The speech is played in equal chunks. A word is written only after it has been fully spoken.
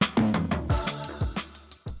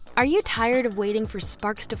Are you tired of waiting for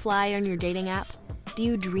sparks to fly on your dating app? Do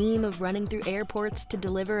you dream of running through airports to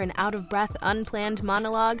deliver an out-of-breath, unplanned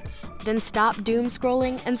monologue? Then stop doom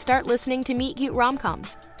scrolling and start listening to Meet Cute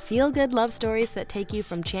Rom-Coms. Feel-good love stories that take you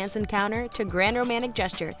from chance encounter to grand romantic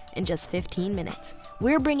gesture in just 15 minutes.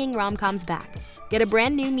 We're bringing rom-coms back. Get a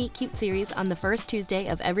brand new Meet Cute series on the first Tuesday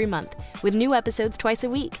of every month, with new episodes twice a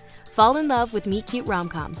week. Fall in love with Meet Cute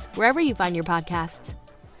Rom-Coms, wherever you find your podcasts.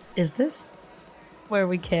 Is this where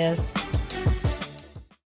we kiss?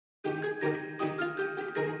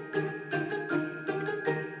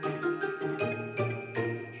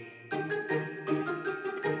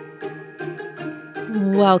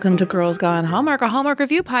 Welcome to Girls Gone Hallmark, a Hallmark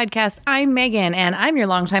review podcast. I'm Megan, and I'm your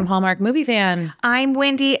longtime Hallmark movie fan. I'm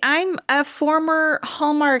Wendy. I'm a former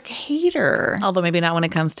Hallmark hater. Although maybe not when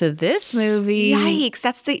it comes to this movie. Yikes.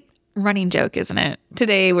 That's the running joke, isn't it?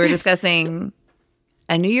 Today we're discussing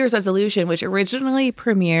a New Year's resolution, which originally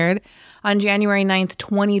premiered on January 9th,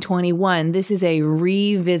 2021. This is a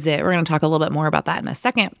revisit. We're going to talk a little bit more about that in a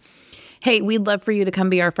second. Hey, we'd love for you to come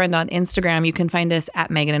be our friend on Instagram. You can find us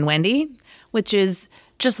at Megan and Wendy, which is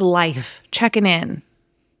just life, checking in,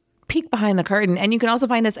 peek behind the curtain. And you can also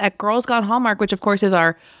find us at Girls Gone Hallmark, which of course is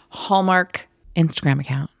our Hallmark Instagram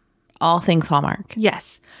account. All things Hallmark.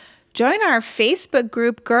 Yes. Join our Facebook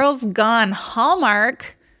group, Girls Gone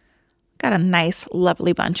Hallmark. Got a nice,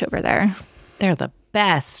 lovely bunch over there. They're the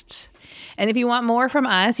best. And if you want more from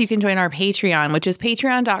us, you can join our Patreon, which is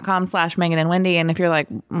patreon.com/Megan and Wendy. And if you're like,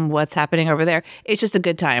 what's happening over there? It's just a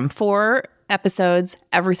good time. 4 episodes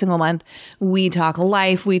every single month. We talk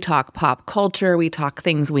life, we talk pop culture, we talk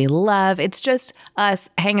things we love. It's just us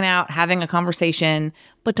hanging out, having a conversation.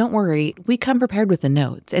 But don't worry, we come prepared with the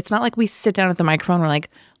notes. It's not like we sit down at the microphone. We're like,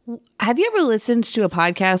 have you ever listened to a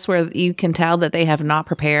podcast where you can tell that they have not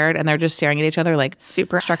prepared and they're just staring at each other like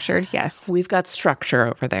super structured? Yes. We've got structure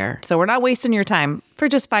over there. So we're not wasting your time for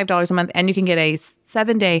just $5 a month. And you can get a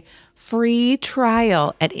 7-day free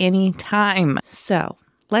trial at any time. So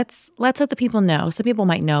let's let the people know. Some people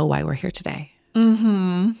might know why we're here today.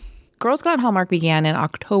 Girls Gone Hallmark began in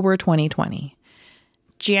October 2020.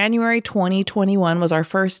 January 2021 was our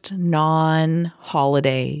first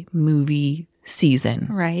non-holiday movie season.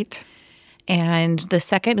 Right. And the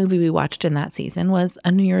second movie we watched in that season was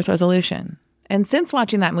A New Year's Resolution. And since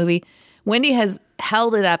watching that movie, Wendy has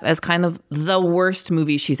held it up as kind of the worst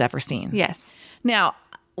movie she's ever seen. Yes. Now,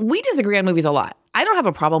 we disagree on movies a lot. I don't have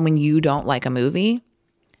a problem when you don't like a movie.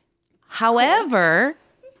 However,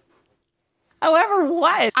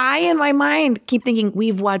 what? I, in my mind, keep thinking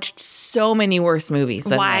we've watched so many worse movies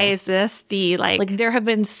than Why this. is this the Like, there have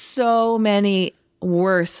been so many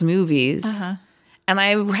worse movies. And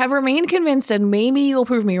I have remained convinced, and maybe you'll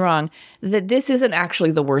prove me wrong, that this isn't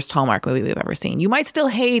actually the worst Hallmark movie we've ever seen. You might still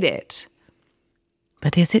hate it,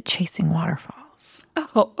 but is it Chasing Waterfalls?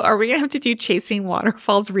 Oh, are we going to have to do Chasing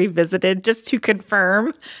Waterfalls Revisited just to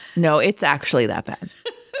confirm? No, it's actually that bad.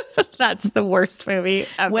 That's the worst movie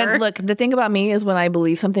ever. Look, the thing about me is when I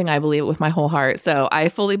believe something, I believe it with my whole heart. So I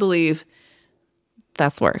fully believe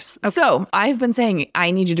that's worse. Okay. So I've been saying,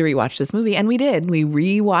 I need you to rewatch this movie. And we did. We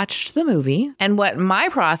rewatched the movie. And what my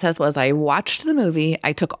process was, I watched the movie,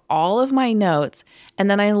 I took all of my notes, and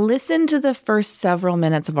then I listened to the first several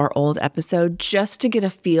minutes of our old episode just to get a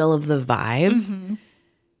feel of the vibe.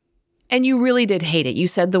 And you really did hate it. You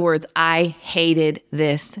said the words, I hated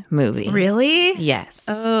this movie. Really? Yes.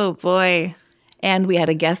 Oh, boy. And we had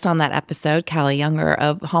a guest on that episode, Callie Younger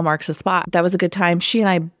of Hallmark's The Spot. That was a good time. She and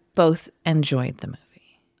I both enjoyed the movie.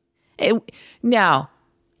 Now,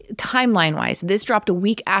 timeline-wise, this dropped a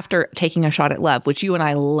week after Taking a Shot at Love, which you and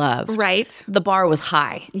I loved. Right. The bar was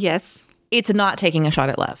high. Yes. It's not Taking a Shot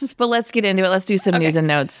at Love. But let's get into it. Let's do some news and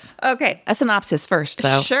notes. Okay. A synopsis first,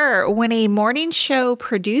 though. Sure. When a morning show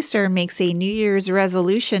producer makes a New Year's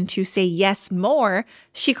resolution to say yes more,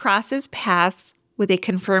 she crosses paths with a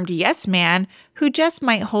confirmed yes man who just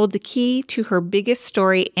might hold the key to her biggest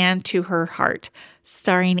story and to her heart.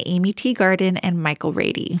 Starring Amy Teagarden and Michael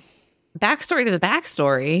Rady. Backstory to the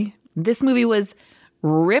backstory. This movie was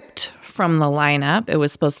ripped from the lineup. It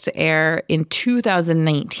was supposed to air in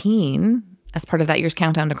 2019 as part of that year's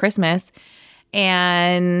countdown to Christmas.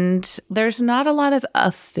 And there's not a lot of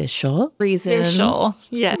official reasons.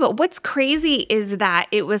 Yeah. But what's crazy is that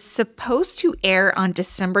it was supposed to air on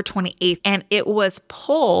December 28th and it was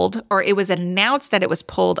pulled, or it was announced that it was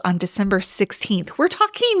pulled on December 16th. We're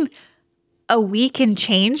talking a week and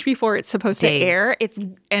change before it's supposed to air. It's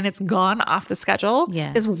gone off the schedule.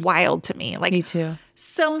 Yeah. Is wild to me. Like, me too.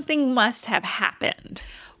 Something must have happened.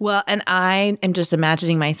 Well, and I am just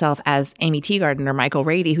imagining myself as Amy Teagarden or Michael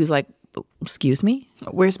Rady, who's like, excuse me?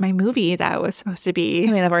 Where's my movie that was supposed to be?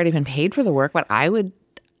 I mean, I've already been paid for the work, but I would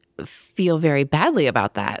feel very badly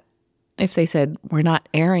about that if they said, we're not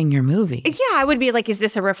airing your movie. Yeah, I would be like, is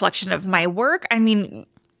this a reflection of my work? I mean,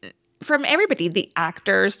 from everybody, the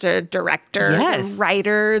actors, the director, Yes. the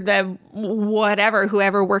writer, the whatever,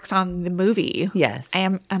 whoever works on the movie. Yes.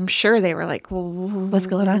 I'm sure they were like, well, What's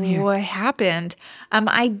going on here? What happened?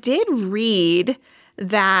 I did read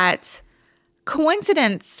that,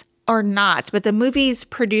 coincidence or not, but the movie's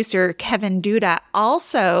producer, Kevin Duda,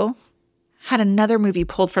 also had another movie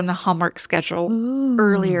pulled from the Hallmark schedule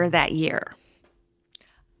earlier that year.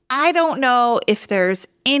 I don't know if there's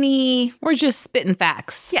any... We're just spitting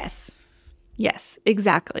facts. Yes,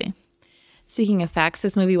 exactly. Speaking of facts,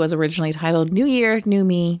 this movie was originally titled New Year, New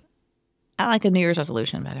Me. I like a New Year's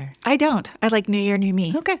resolution better. I don't. I like New Year, New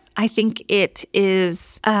Me. Okay. I think it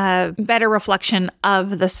is a better reflection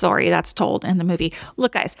of the story that's told in the movie.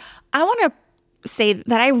 Look, guys, I want to say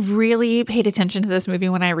that I really paid attention to this movie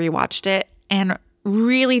when I rewatched it and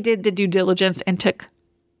really did the due diligence and took...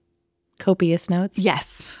 Copious notes?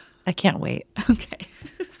 Yes. I can't wait. Okay.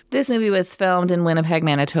 This movie was filmed in Winnipeg,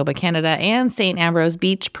 Manitoba, Canada, and St. Ambrose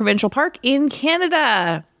Beach Provincial Park in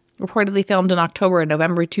Canada. Reportedly filmed in October and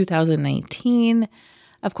November 2019.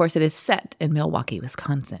 Of course, it is set in Milwaukee,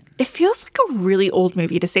 Wisconsin. It feels like a really old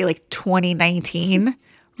movie to say like 2019,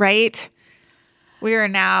 right? We are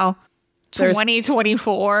now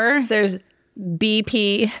 2024. There's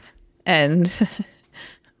BP and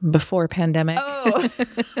before pandemic. Oh,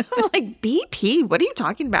 I'm like, BP? What are you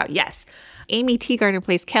talking about? Yes. Amy Teagarden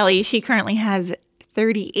plays Kelly. She currently has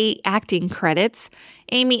 38 acting credits.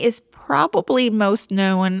 Amy is probably most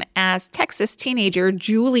known as Texas teenager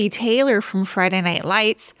Julie Taylor from Friday Night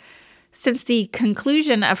Lights. Since the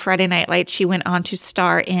conclusion of Friday Night Lights, she went on to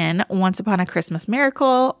star in Once Upon a Christmas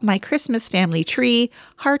Miracle, My Christmas Family Tree,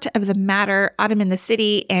 Heart of the Matter, Autumn in the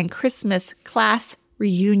City, and Christmas Class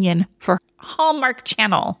Reunion for Hallmark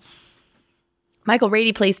Channel. Michael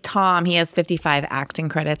Rady plays Tom. He has 55 acting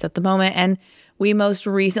credits at the moment. And we most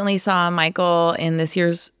recently saw Michael in this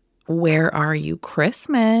year's Where Are You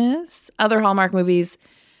Christmas? Other Hallmark movies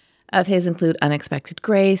of his include Unexpected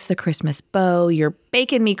Grace, The Christmas Bow, You're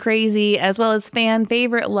Baking Me Crazy, as well as fan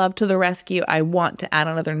favorite Love to the Rescue. I want to add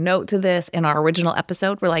another note to this. In our original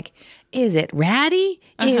episode, we're like, is it Ratty?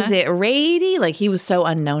 Is it Rady? Like, he was so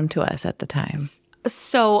unknown to us at the time.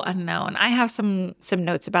 So unknown. I have some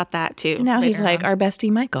notes about that too. Now he's later like on. our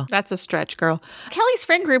bestie Michael. That's a stretch, girl. Kelly's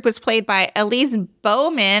friend group was played by Elise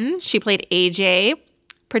Bowman. She played AJ,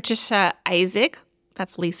 Patricia Isaac,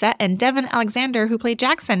 that's Lisa, and Devin Alexander, who played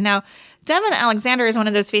Jackson. Now, Devin Alexander is one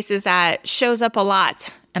of those faces that shows up a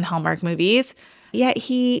lot in Hallmark movies, yet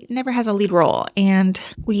he never has a lead role. And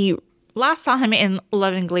we last saw him in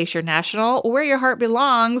Love and Glacier National, Where Your Heart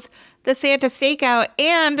Belongs, The Santa Stakeout,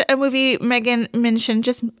 and a movie Megan mentioned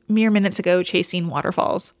just mere minutes ago, Chasing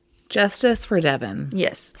Waterfalls. Justice for Devin.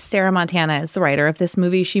 Yes. Sarah Montana is the writer of this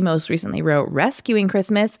movie. She most recently wrote Rescuing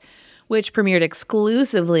Christmas, which premiered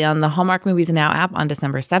exclusively on the Hallmark Movies Now app on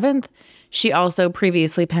December 7th. She also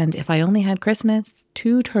previously penned If I Only Had Christmas,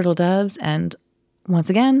 Two Turtle Doves, and once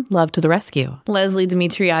again, Love to the Rescue. Leslie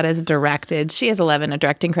Dimitriades directed. She has 11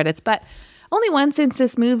 directing credits, but only one since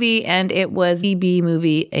this movie, and it was the B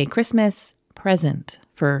movie A Christmas Present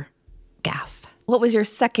for Gaff. What was your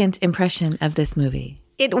second impression of this movie?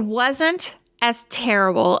 It wasn't as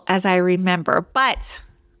terrible as I remember, but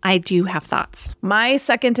I do have thoughts. My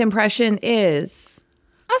second impression is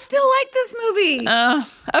I still like this movie.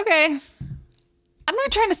 Okay. I'm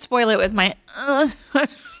not trying to spoil it with my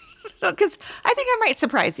because I think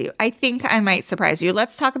I might surprise you.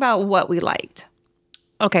 Let's talk about what we liked.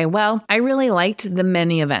 Okay, well, I really liked the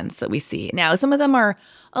many events that we see. Now, some of them are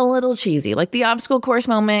a little cheesy. Like the obstacle course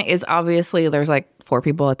moment is obviously there's like 4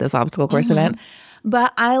 people at this obstacle course event.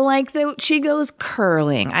 But I like that she goes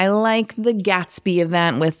curling. I like the Gatsby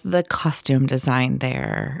event with the costume design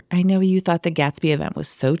there. I know you thought the Gatsby event was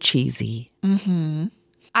so cheesy.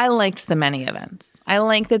 I liked the many events. I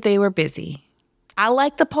like that they were busy. I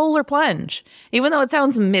like the polar plunge. Even though it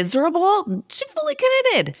sounds miserable, she fully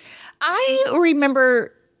committed. I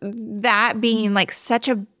remember that being like such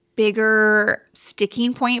a bigger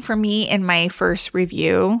sticking point for me in my first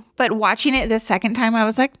review. But watching it the second time, I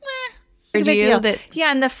was like, Review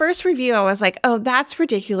yeah, in the first review, I was like, oh, that's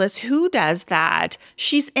ridiculous. Who does that?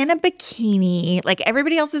 She's in a bikini. Like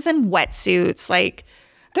everybody else is in wetsuits. Like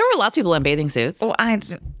there were lots of people in bathing suits. oh,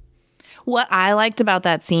 What I liked about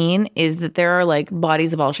that scene is that there are like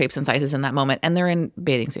bodies of all shapes and sizes in that moment, and they're in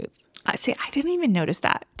bathing suits. I didn't even notice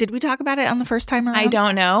that. Did we talk about it on the first time around? I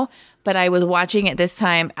don't know, but I was watching it this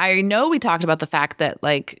time. I know we talked about the fact that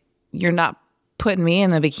like you're not putting me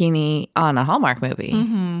in a bikini on a Hallmark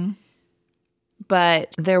movie.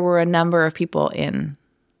 But there were a number of people in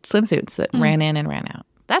swimsuits that ran in and ran out.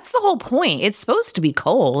 That's the whole point. It's supposed to be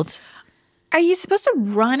cold. Are you supposed to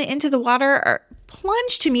run into the water? Or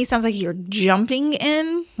plunge to me sounds like you're jumping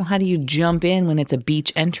in Well, how do you jump in when it's a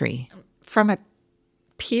beach entry? from a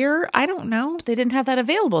pier? I don't know. They didn't have that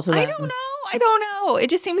available to them. I don't know. It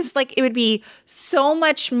just seems like it would be so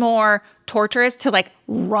much more torturous to like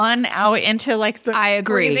run out into like the I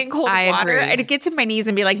agree. freezing cold I water. agree. I'd get to my knees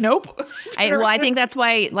and be like, nope. I think that's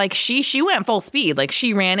why, like, she went full speed. Like,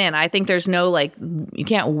 she ran in. I think there's no, like, you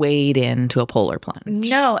can't wade into a polar plunge.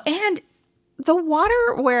 No. And the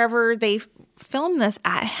water wherever they filmed this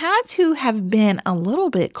at had to have been a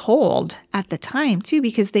little bit cold at the time too,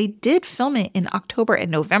 because they did film it in October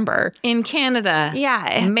and November. In Canada.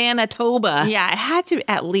 Yeah. Manitoba. Yeah, it had to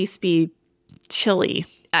at least be chilly.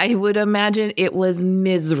 I would imagine it was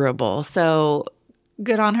miserable. So,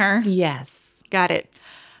 Good on her. yes. Got it.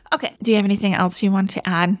 Okay. Do you have anything else you want to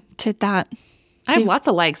add to that? I have lots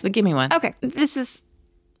of likes, but give me one. Okay. This is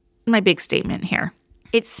my big statement here.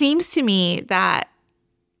 It seems to me that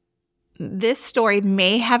this story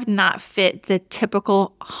may have not fit the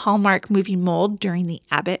typical Hallmark movie mold during the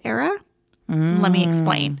Abbott era. Let me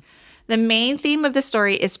explain. The main theme of the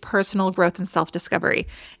story is personal growth and self-discovery,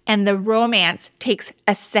 and the romance takes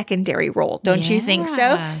a secondary role. Don't you think so?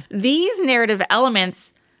 Yeah. These narrative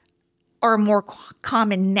elements are more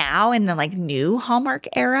common now in the like new Hallmark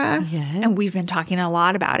era. Yes. And we've been talking a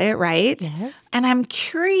lot about it, right? Yes. And I'm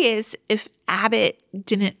curious if Abbott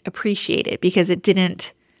didn't appreciate it because it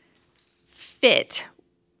didn't fit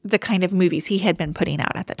the kind of movies he had been putting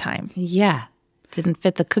out at the time. Yeah. Didn't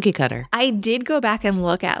fit the cookie cutter. I did go back and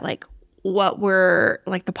look at like what were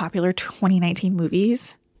like the popular 2019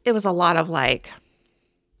 movies. It was a lot of like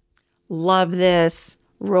love this,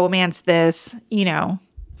 romance this, you know,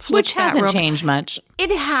 flip Which that hasn't changed much.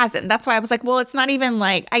 It hasn't. That's why I was like, well, it's not even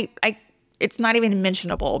like it's not even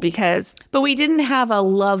mentionable because But we didn't have a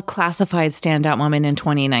Love Classified standout moment in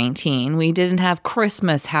 2019. We didn't have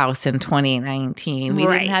Christmas House in 2019. We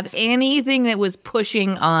Right. didn't have anything that was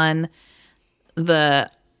pushing on the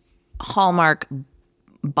Hallmark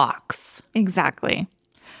box. exactly.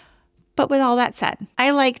 But with all that said,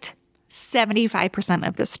 I liked 75%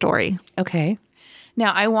 of this story. Okay.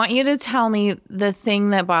 Now, I want you to tell me the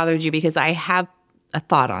thing that bothered you because I have a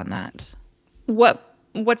thought on that.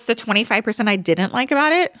 What's the 25% I didn't like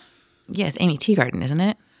about it? Yes, Amy Teagarden, isn't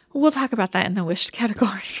it? We'll talk about that in the wished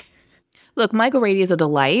category. Look, Michael Rady is a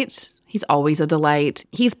delight. He's always a delight.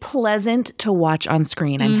 He's pleasant to watch on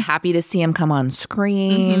screen. I'm happy to see him come on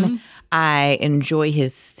screen. I enjoy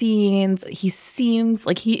his scenes. He seems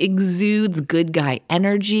like he exudes good guy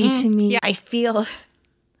energy to me. Yeah. I feel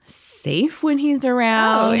safe when he's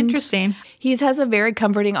around. Oh, interesting. He has a very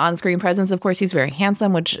comforting on-screen presence. Of course, he's very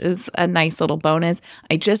handsome, which is a nice little bonus.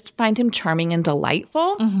 I just find him charming and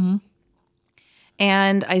delightful.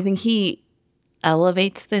 And I think he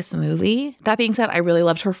elevates this movie. That being said, I really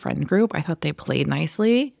loved her friend group. I thought they played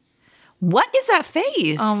nicely. What is that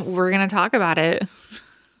face? We're going to talk about it.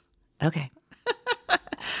 Okay.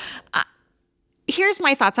 Here's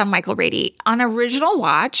my thoughts on Michael Rady. On original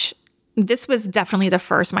watch, this was definitely the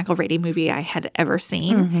first Michael Rady movie I had ever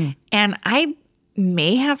seen. And I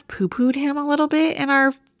may have poo-pooed him a little bit in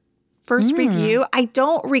our first review. I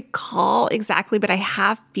don't recall exactly, but I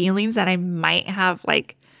have feelings that I might have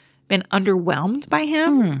like been underwhelmed by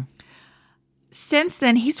him. Since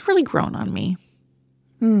then, he's really grown on me.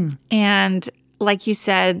 And like you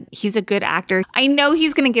said, he's a good actor. I know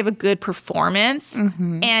he's going to give a good performance.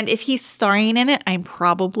 And if he's starring in it, I'm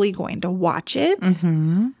probably going to watch it.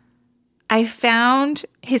 I found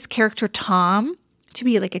his character, Tom, to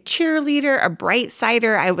be like a cheerleader, a bright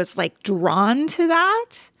sider. I was like drawn to that.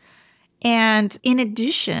 And in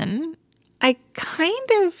addition, I kind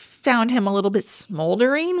of found him a little bit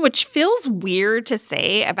smoldering, which feels weird to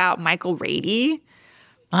say about Michael Rady.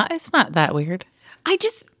 It's not that weird.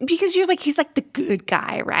 Because you're like, he's like the good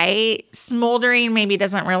guy, right? Smoldering maybe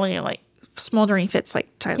doesn't really like, smoldering fits like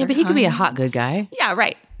Tyler Yeah, but he could be a hot Hynes. good guy. Yeah,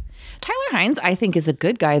 right. Tyler Hynes, I think, is a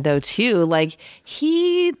good guy, though, too. Like,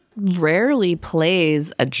 he rarely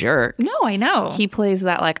plays a jerk. No, I know. He plays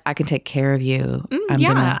that, like, I can take care of you.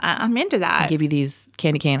 I'm into that. Give you these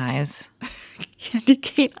candy cane eyes. Candy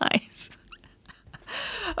cane eyes.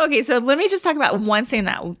 Okay, so let me just talk about one thing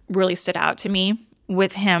that really stood out to me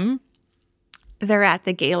with him. They're at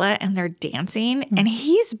the gala and they're dancing, and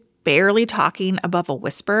he's barely talking above a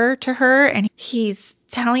whisper to her, and he's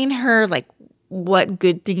telling her, like, what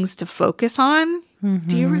good things to focus on.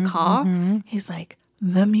 Do you recall? He's like,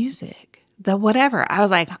 the music, the whatever. I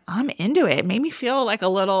was like, I'm into it. It made me feel like a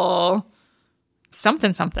little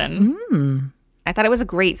something. I thought it was a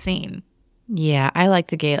great scene. Yeah, I like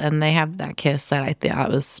the gala, and they have that kiss that I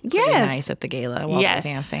thought was pretty nice at the gala while they're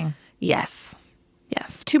dancing. Yes.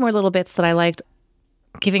 2 more little bits that I liked.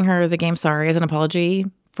 Giving her the game Sorry as an apology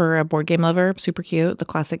for a board game lover. Super cute. The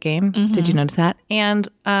classic game. Did you notice that? And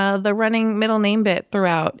the running middle name bit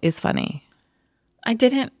throughout is funny. I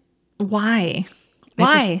didn't. Why?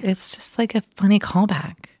 Why? It's just like a funny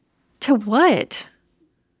callback. To what?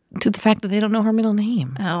 To the fact that they don't know her middle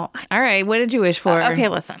name. Oh. All right. What did you wish for? Okay,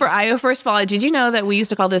 listen. For Io First Fall, did you know that we used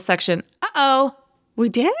to call this section, Uh-oh. We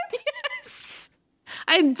did? Yes.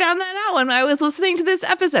 I found that out when I was listening to this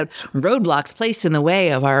episode. Roadblocks placed in the way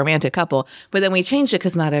of our romantic couple. But then we changed it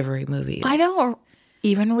because not every movie is. I don't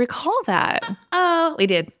even recall that. Oh, we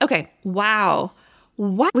did. Okay. Wow.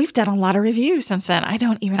 What? We've done a lot of reviews since then. I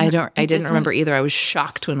didn't remember either. I was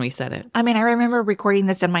shocked when we said it. I mean, I remember recording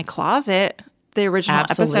this in my closet, the original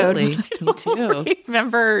Absolutely. episode. Me too.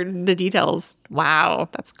 Remember the details. Wow.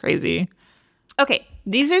 That's crazy. Okay.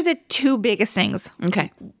 These are the 2 biggest things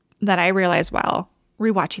that I realized while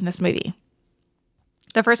rewatching this movie.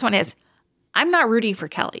 The first one is, I'm not rooting for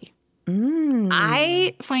Kelly.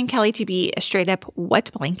 I find Kelly to be a straight up wet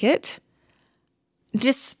blanket.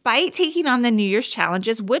 Despite taking on the New Year's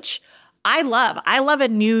challenges, which I love. I love a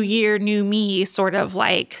new year, new me sort of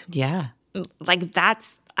like. Yeah.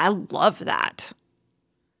 I love that.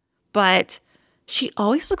 But she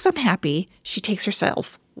always looks unhappy. She takes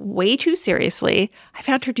herself way too seriously. I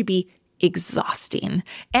found her to be exhausting.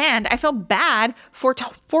 And I felt bad for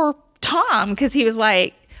Tom because he was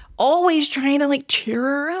like always trying to like cheer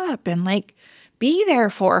her up and like be there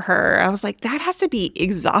for her. I was like, that has to be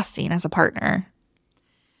exhausting as a partner.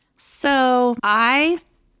 So I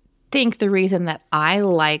think the reason that I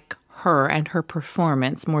like her and her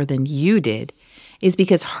performance more than you did is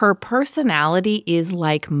because her personality is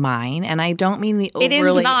like mine. And I don't mean the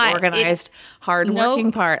overly organized,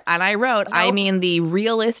 hardworking part. And I wrote, I mean the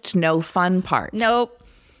realist, no fun part.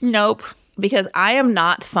 Nope. Because I am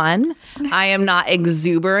not fun. I am not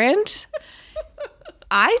exuberant.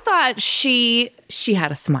 I thought she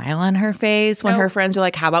had a smile on her face when her friends were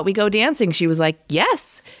like, how about we go dancing? She was like,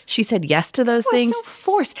 yes. She said yes to those things. So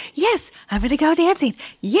forced. Yes, I'm going to go dancing.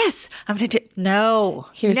 Yes, I'm going to do. No.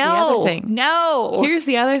 Here's the other thing. No. Here's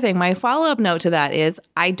the other thing. My follow-up note to that is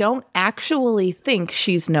I don't actually think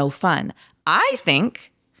she's no fun. I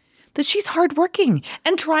think that she's hardworking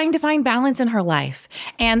and trying to find balance in her life.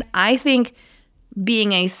 And I think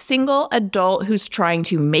being a single adult who's trying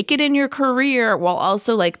to make it in your career while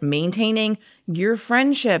also like maintaining your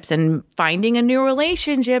friendships and finding a new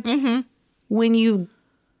relationship when you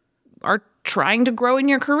are trying to grow in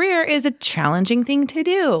your career is a challenging thing to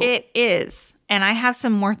do. It is. And I have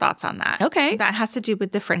some more thoughts on that. Okay. That has to do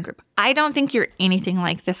with the friend group. I don't think you're anything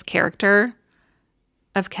like this character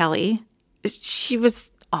of Kelly. She was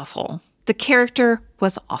awful. The character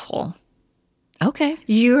was awful. Okay.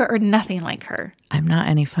 You are nothing like her. I'm not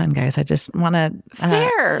any fun, guys. I just want to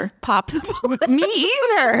fair pop the bullet. Me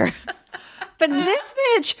either. But this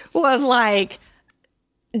bitch was like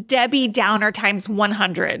Debbie Downer times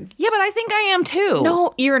 100. Yeah, but I think I am too.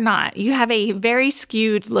 No, you're not. You have a very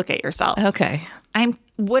skewed look at yourself. Okay.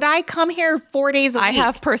 Would I come here 4 days a week? I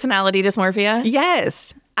have personality dysmorphia.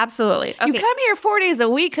 Yes, absolutely. Okay. You come here 4 days a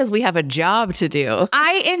week because we have a job to do.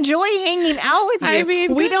 I enjoy hanging out with you. I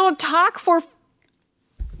mean, we don't talk for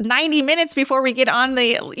 90 minutes before we get on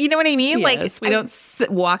the, you know what I mean? Yes, we don't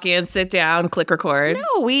walk in, sit down, click record.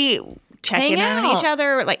 No, we check in on each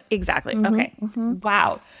other. Like, exactly. Okay.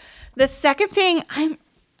 Wow. The second thing,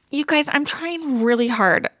 you guys, I'm trying really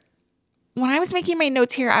hard. When I was making my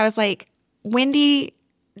notes here, I was like, Wendy,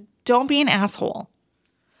 don't be an asshole.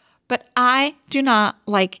 But I do not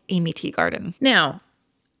like Amy Teagarden. Now,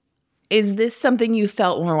 is this something you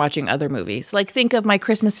felt when we're watching other movies? Like, think of My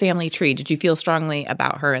Christmas Family Tree. Did you feel strongly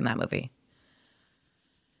about her in that movie?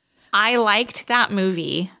 I liked that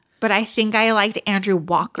movie, but I think I liked Andrew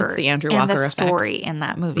Walker. It's the Andrew Walker and the effect. Story in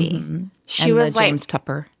that movie. She and was the like James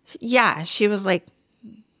Tupper. Yeah, she was like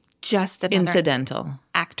just another incidental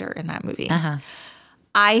actor in that movie.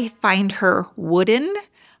 I find her wooden.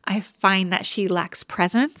 I find that she lacks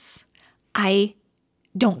presence. I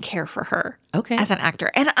don't care for her as an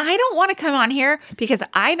actor. And I don't want to come on here because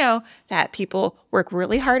I know that people work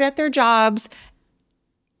really hard at their jobs.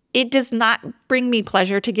 It does not bring me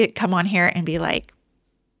pleasure to come on here and be like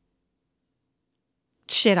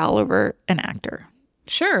shit all over an actor.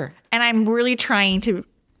 Sure. And I'm really trying to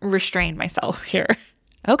restrain myself here.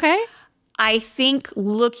 Okay. I think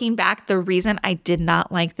looking back, the reason I did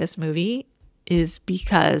not like this movie is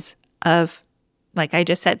because of, like I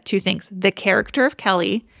just said, two things: the character of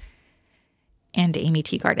Kelly and Amy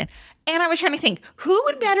Teagarden. And I was trying to think, who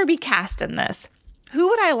would better be cast in this? Who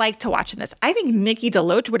would I like to watch in this? I think Nikki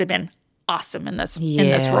DeLoach would have been awesome in this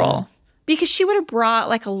role, because she would have brought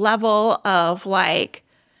like a level of like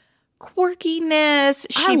quirkiness.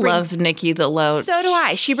 I love Nikki DeLoach. So do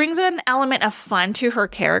I. She brings an element of fun to her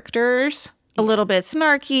characters. A little bit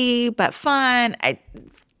snarky, but fun.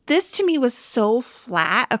 This to me was so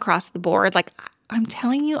flat across the board. Like, I'm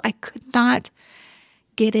telling you, I could not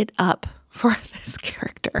get it up for this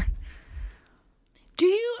character.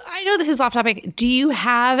 I know this is off topic. Do you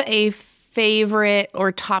have a favorite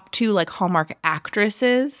or top two like Hallmark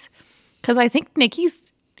actresses? Because I think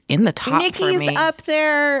Nikki's in the top for me. Nikki's up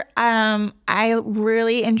there. I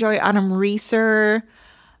really enjoy Autumn Reeser.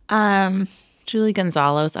 Julie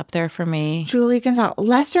Gonzalo's up there for me. Julie Gonzalo.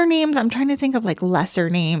 Lesser names. I'm trying to think of like lesser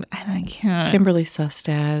names. And I can't. Kimberly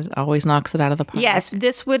Sustad always knocks it out of the park. Yes,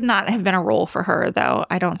 this would not have been a role for her, though.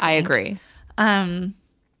 I don't think. I agree.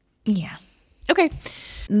 Yeah. Okay.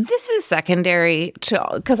 This is secondary to,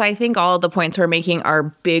 because I think all of the points we're making are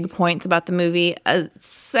big points about the movie. A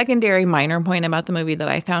secondary minor point about the movie that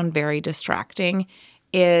I found very distracting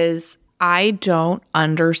is I don't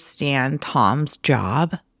understand Tom's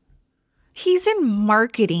job. He's in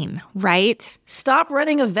marketing, right? Stop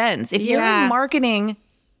running events. If you're in marketing,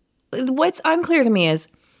 what's unclear to me is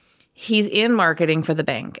he's in marketing for the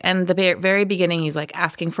bank. And the very beginning, he's like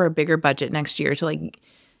asking for a bigger budget next year to like,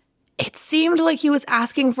 it seemed like he was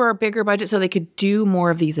asking for a bigger budget so they could do more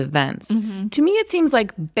of these events. Mm-hmm. To me, it seems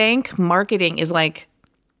like bank marketing is like,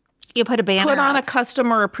 you put a banner on a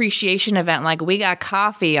customer appreciation event. Like, we got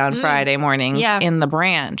coffee on Friday mornings in the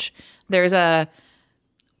branch.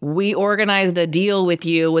 We organized a deal with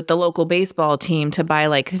you with the local baseball team to buy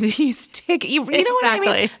like these tickets. You know what I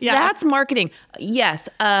mean? Yeah. That's marketing. Yes,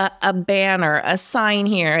 a banner, a sign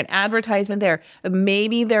here, an advertisement there.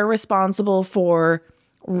 Maybe they're responsible for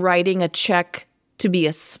writing a check to be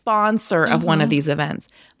a sponsor of one of these events.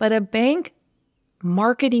 But a bank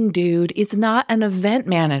marketing dude is not an event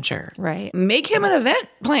manager. Right. Make him an event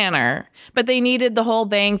planner. But they needed the whole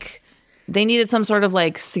bank. They needed some sort of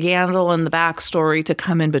like scandal in the backstory to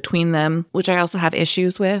come in between them, which I also have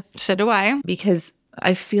issues with. So do I. Because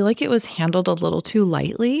I feel like it was handled a little too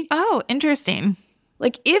lightly. Oh, interesting.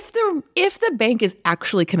 Like if the bank is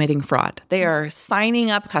actually committing fraud, they are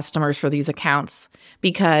signing up customers for these accounts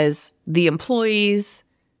because the employees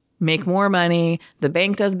make more money, the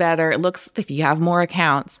bank does better. It looks, if you have more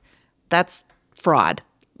accounts, that's fraud.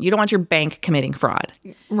 You don't want your bank committing fraud.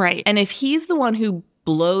 Right. And if he's the one who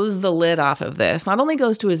blows the lid off of this, not only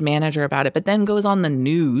goes to his manager about it, but then goes on the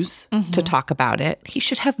news to talk about it, he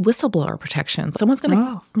should have whistleblower protections. Someone's going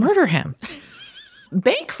to murder him.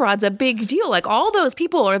 Bank fraud's a big deal. Like, all those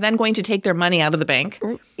people are then going to take their money out of the bank.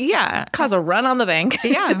 Yeah. Cause a run on the bank.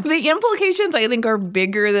 Yeah. The implications, I think, are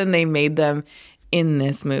bigger than they made them in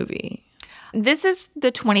this movie. This is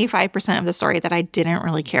the 25% of the story that I didn't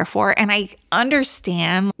really care for. And I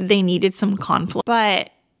understand they needed some conflict.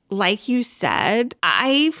 But like you said,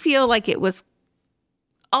 I feel like it was,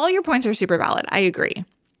 all your points are super valid. I agree.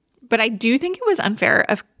 But I do think it was unfair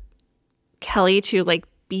of Kelly to like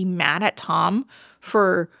be mad at Tom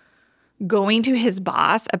for going to his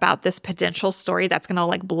boss about this potential story that's going to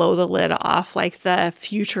like blow the lid off like the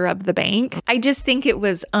future of the bank. I just think it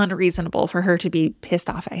was unreasonable for her to be pissed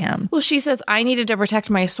off at him. Well, she says, I needed to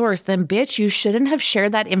protect my source. Then, bitch, you shouldn't have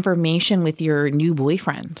shared that information with your new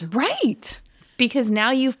boyfriend. Right. Because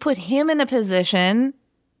now you've put him in a position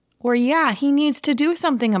where, yeah, he needs to do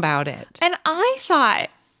something about it. And I thought,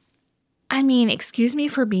 I mean, excuse me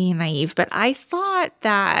for being naive, but I thought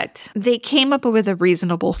that they came up with a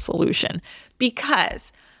reasonable solution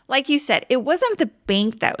because, like you said, it wasn't the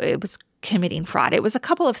bank that it was committing fraud. It was a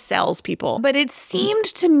couple of salespeople. But it seemed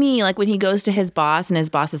to me like when he goes to his boss and his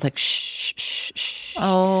boss is like, shh, shh, shh.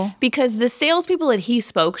 Oh. Because the salespeople that he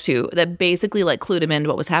spoke to that basically like clued him into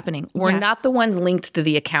what was happening were not the ones linked to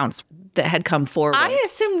the accounts that had come forward. I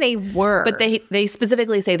assume they were. But they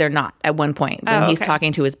specifically say they're not at one point when he's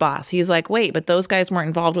talking to his boss. He's like, wait, but those guys weren't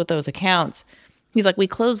involved with those accounts. He's like, we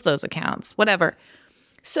closed those accounts, whatever.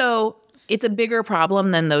 So it's a bigger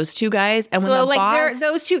problem than those two guys. And when so the like boss,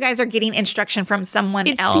 those two guys are getting instruction from someone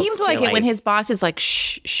it else. It seems like it when his boss is like,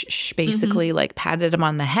 shh, shh, shh, basically like patted him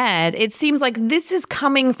on the head. It seems like this is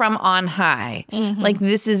coming from on high. Like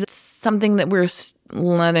this is something that we're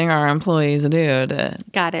letting our employees do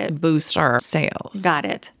to boost our sales. Got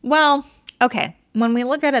it. Well, okay. When we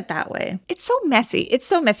look at it that way, it's so messy. It's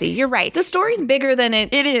so messy. You're right. The story's bigger than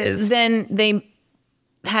it is. Than they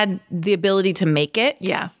had the ability to make it.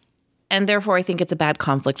 Yeah. And therefore, I think it's a bad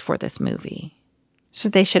conflict for this movie. So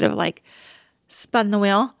they should have like spun the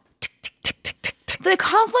wheel. Tick, tick, tick, tick, tick, tick. The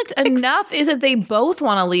conflict enough is that they both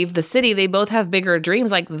want to leave the city. They both have bigger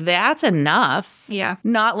dreams. Like, that's enough. Yeah.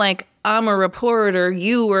 Not like, I'm a reporter,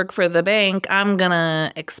 you work for the bank, I'm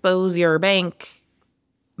gonna expose your bank.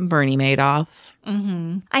 Bernie Madoff.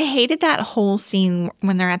 Mm-hmm. I hated that whole scene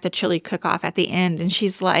when they're at the chili cook-off at the end, and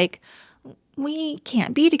she's like, we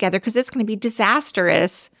can't be together because it's going to be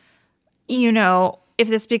disastrous. You know, if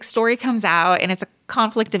this big story comes out and it's a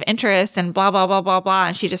conflict of interest and blah, blah, blah, blah, blah,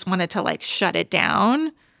 and she just wanted to like shut it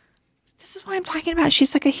down. This is what I'm talking about.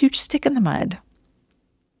 She's like a huge stick in the mud.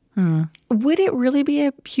 Would it really be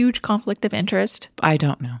a huge conflict of interest? I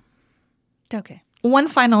don't know. Okay. One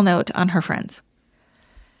final note on her friends.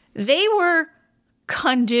 They were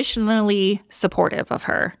conditionally supportive of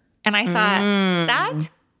her. And I thought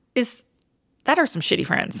that are some shitty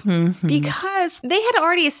friends. Because they had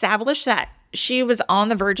already established that she was on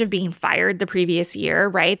the verge of being fired the previous year,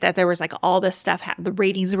 right? That there was like all this stuff, the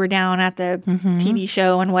ratings were down at the TV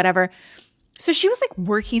show and whatever. So she was like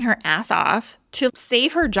working her ass off to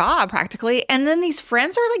save her job practically. And then these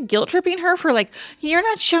friends are like guilt tripping her for like, you're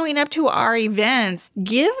not showing up to our events.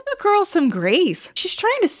 Give the girl some grace. She's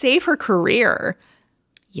trying to save her career.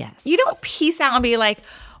 Yes. You don't peace out and be like,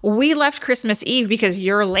 we left Christmas Eve because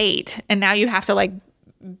you're late and now you have to like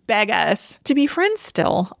beg us to be friends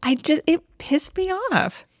still. It pissed me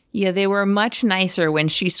off. Yeah, they were much nicer when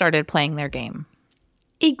she started playing their game.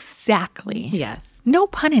 Exactly. Yes. No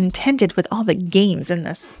pun intended with all the games in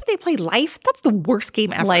this. They play Life. That's the worst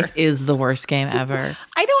game ever. Life is the worst game ever.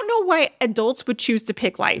 I don't know why adults would choose to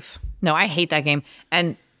pick Life. No, I hate that game.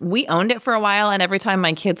 And we owned it for a while, and every time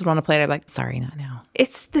my kids would want to play it, I'd be like, sorry, not now.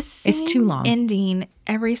 It's the same It's too long. ending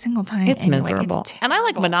every single time. It's anyway. miserable. It's and I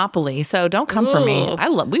like Monopoly, so don't come for me.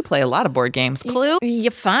 We play a lot of board games. Clue?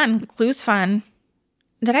 Yeah, fun. Clue's fun.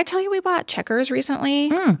 Did I tell you we bought checkers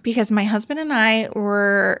recently? Because my husband and I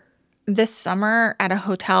were this summer at a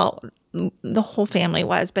hotel. The whole family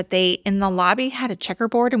was, but they in the lobby had a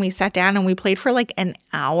checkerboard and we sat down and we played for like an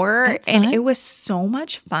hour. That's and fun. it was so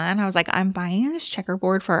much fun. I was like, I'm buying this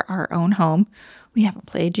checkerboard for our own home. We haven't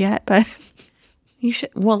played yet, but You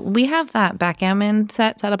should. Well, we have that backgammon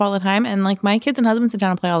set up all the time, and like my kids and husband sit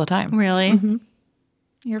down and play all the time. really,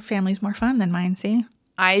 your family's more fun than mine. See,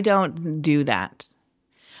 I don't do that.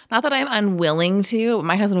 Not that I'm unwilling to.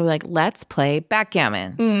 My husband would be like, let's play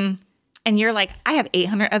backgammon. and you're like, I have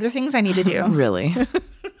 800 other things I need to do. Really?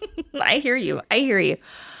 I hear you.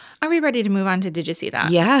 Are we ready to move on to Did You See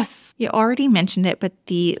That? Yes. You already mentioned it, but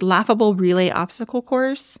the laughable relay obstacle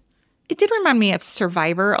course, it did remind me of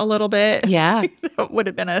Survivor a little bit. Yeah. It would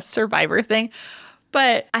have been a Survivor thing.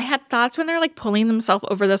 But I had thoughts when they're like pulling themselves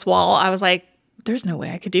over this wall. I was like, there's no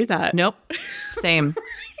way I could do that. Nope. Same.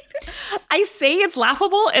 I say it's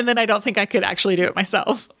laughable, and then I don't think I could actually do it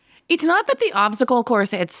myself. It's not that the obstacle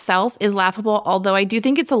course itself is laughable, although I do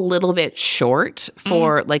think it's a little bit short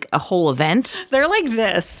for like a whole event. They're like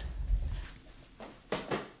this.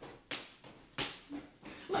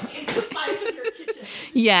 Look, it's the size of your kitchen.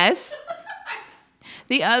 Yes.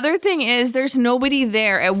 The other thing is there's nobody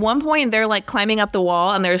there. At one point, they're like climbing up the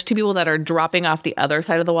wall and there's two people that are dropping off the other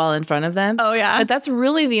side of the wall in front of them. Oh, yeah? But that's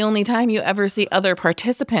really the only time you ever see other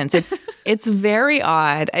participants. It's very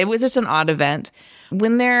odd. It was just an odd event.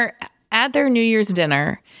 When they're at their New Year's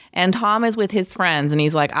dinner and Tom is with his friends and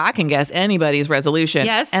he's like, I can guess anybody's resolution.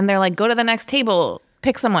 Yes. And they're like, go to the next table,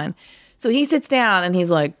 pick someone. So he sits down and he's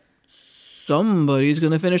like, somebody's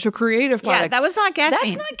going to finish a creative Yeah, product. that was not guessing.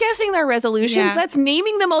 That's not guessing their resolutions. Yeah. That's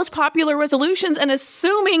naming the most popular resolutions and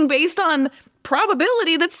assuming based on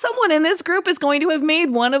probability that someone in this group is going to have made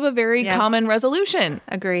one of a very Yes. common resolution.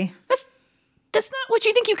 Agree. That's not what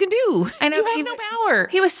you think you can do. I know, You have he- no power.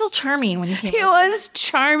 He was still charming when he came. He was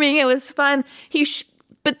charming. It was fun.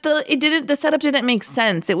 But the setup didn't make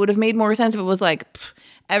sense. It would have made more sense if it was like, pff,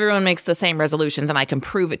 everyone makes the same resolutions and I can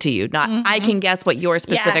prove it to you. Not I can guess what your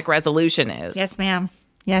specific resolution is. Yes, ma'am.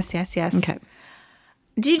 Yes. Okay.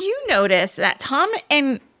 Did you notice that Tom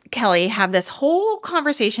and Kelly have this whole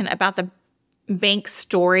conversation about the bank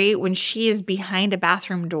story when she is behind a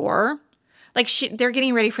bathroom door? Like they're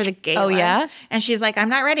getting ready for the gala. Oh, yeah? And she's like, I'm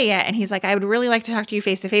not ready yet. And he's like, I would really like to talk to you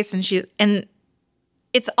face to face. And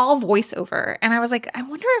it's all voiceover. And I was like, I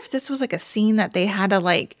wonder if this was like a scene that they had to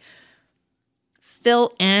like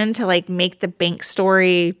fill in to like make the bank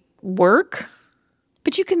story work.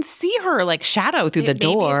 But you can see her like shadow through the Maybe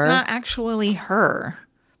door. it's not actually her.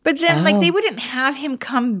 But then like they wouldn't have him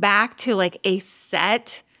come back to like a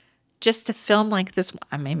set just to film like this.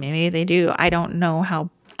 I mean, maybe they do. I don't know how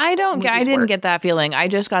I didn't get that feeling. I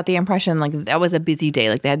just got the impression like that was a busy day.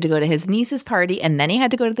 Like they had to go to his niece's party and then he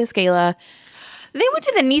had to go to this gala. They went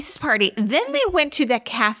to the niece's party. Then they went to the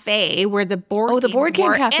cafe where the board the board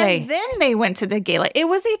game cafe. And then they went to the gala. It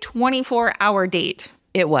was a 24-hour date.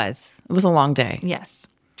 It was a long day. Yes.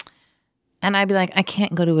 And I'd be like, I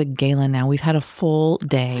can't go to a gala now. We've had a full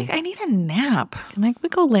day. I need a nap. Can we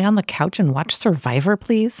go lay on the couch and watch Survivor,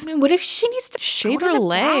 please? I mean, what if she needs to Shave go to her the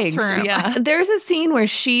legs. bathroom? Yeah. There's a scene where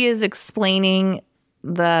she is explaining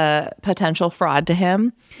the potential fraud to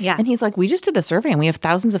him. Yeah. And he's like, we just did a survey and we have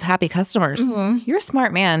thousands of happy customers. You're a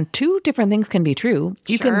smart man. Two different things can be true.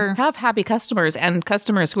 You can have happy customers and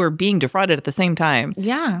customers who are being defrauded at the same time.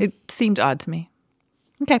 Yeah. It seemed odd to me.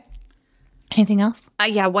 Okay. Anything else?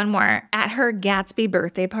 Yeah, one more. At her Gatsby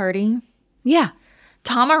birthday party, Yeah.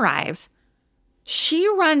 Tom arrives. She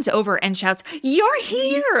runs over and shouts, "You're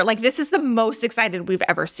here!" Like, this is the most excited we've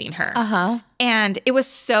ever seen her. Uh-huh. And it was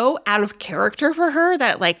so out of character for her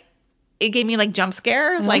that, like, it gave me, like, jump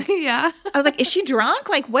scare. Like, yeah. I was like, is she drunk?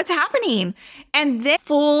 Like, what's happening? And then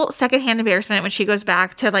full secondhand embarrassment when she goes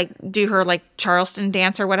back to, like, do her, like, Charleston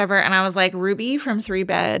dance or whatever. And I was like, Ruby from 3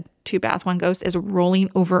 Bed, 2 Bath, 1 Ghost is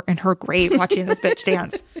rolling over in her grave watching this bitch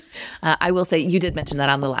dance. I will say you did mention that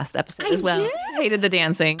on the last episode as well. did. Hated the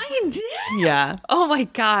dancing. I did. Yeah. Oh, my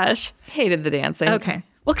gosh. Hated the dancing. Okay.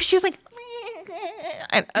 Well, because she's like,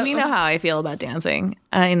 We know how I feel about dancing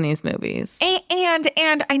in these movies.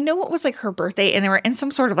 and I know it was like her birthday and they were in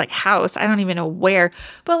some sort of like house. I don't even know where,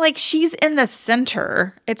 but like she's in the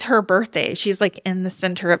center. It's her birthday. She's like in the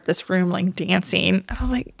center of this room, like dancing. I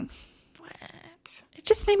was like, what? It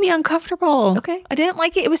just made me uncomfortable. Okay. I didn't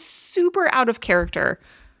like it. It was super out of character.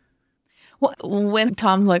 Well, when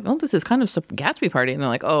Tom's like, oh, this is kind of some Gatsby party. And they're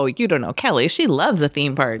like, oh, you don't know Kelly. She loves a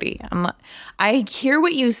theme party. I hear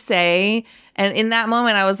what you say. And in that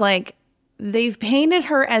moment, I was like, they've painted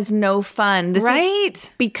her as no fun. This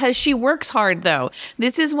is because she works hard, though.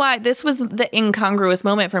 This is why this was the incongruous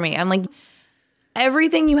moment for me. I'm like,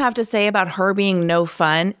 everything you have to say about her being no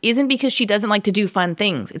fun isn't because she doesn't like to do fun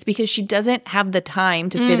things. It's because she doesn't have the time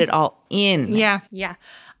to fit it all in. Yeah.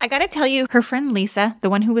 I got to tell you, her friend Lisa, the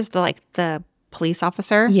one who was the police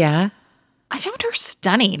officer. Yeah. I found her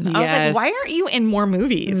stunning. I was Yes. like, why aren't you in more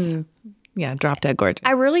movies? Yeah, drop dead gorgeous.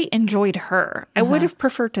 I really enjoyed her. I would have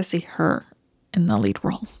preferred to see her in the lead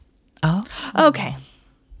role. Oh. Okay.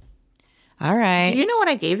 All right. Do you know what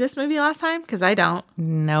I gave this movie last time? Because I don't.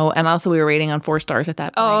 No. And also we were rating on 4 stars at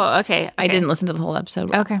that point. Oh, okay. I didn't listen to the whole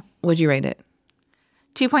episode. Okay. Would you rate it?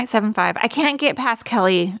 2.75. I can't get past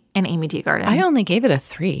Kelly and Amy Teagarden. I only gave it a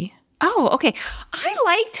 3. Oh, okay. I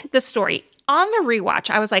liked the story. On the rewatch,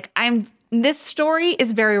 I was like, this story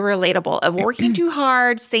is very relatable of working too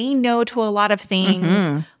hard, saying no to a lot of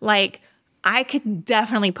things. Like, I could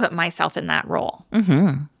definitely put myself in that role.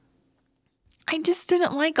 I just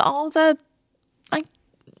didn't like all the,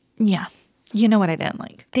 yeah. You know what I didn't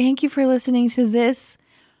like. Thank you for listening to this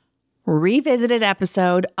revisited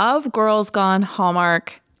episode of Girls Gone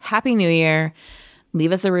Hallmark. Happy New Year.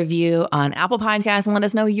 Leave us a review on Apple Podcasts and let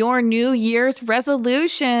us know your New Year's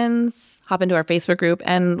resolutions. Hop into our Facebook group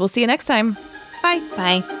and we'll see you next time. Bye.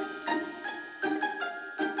 Bye.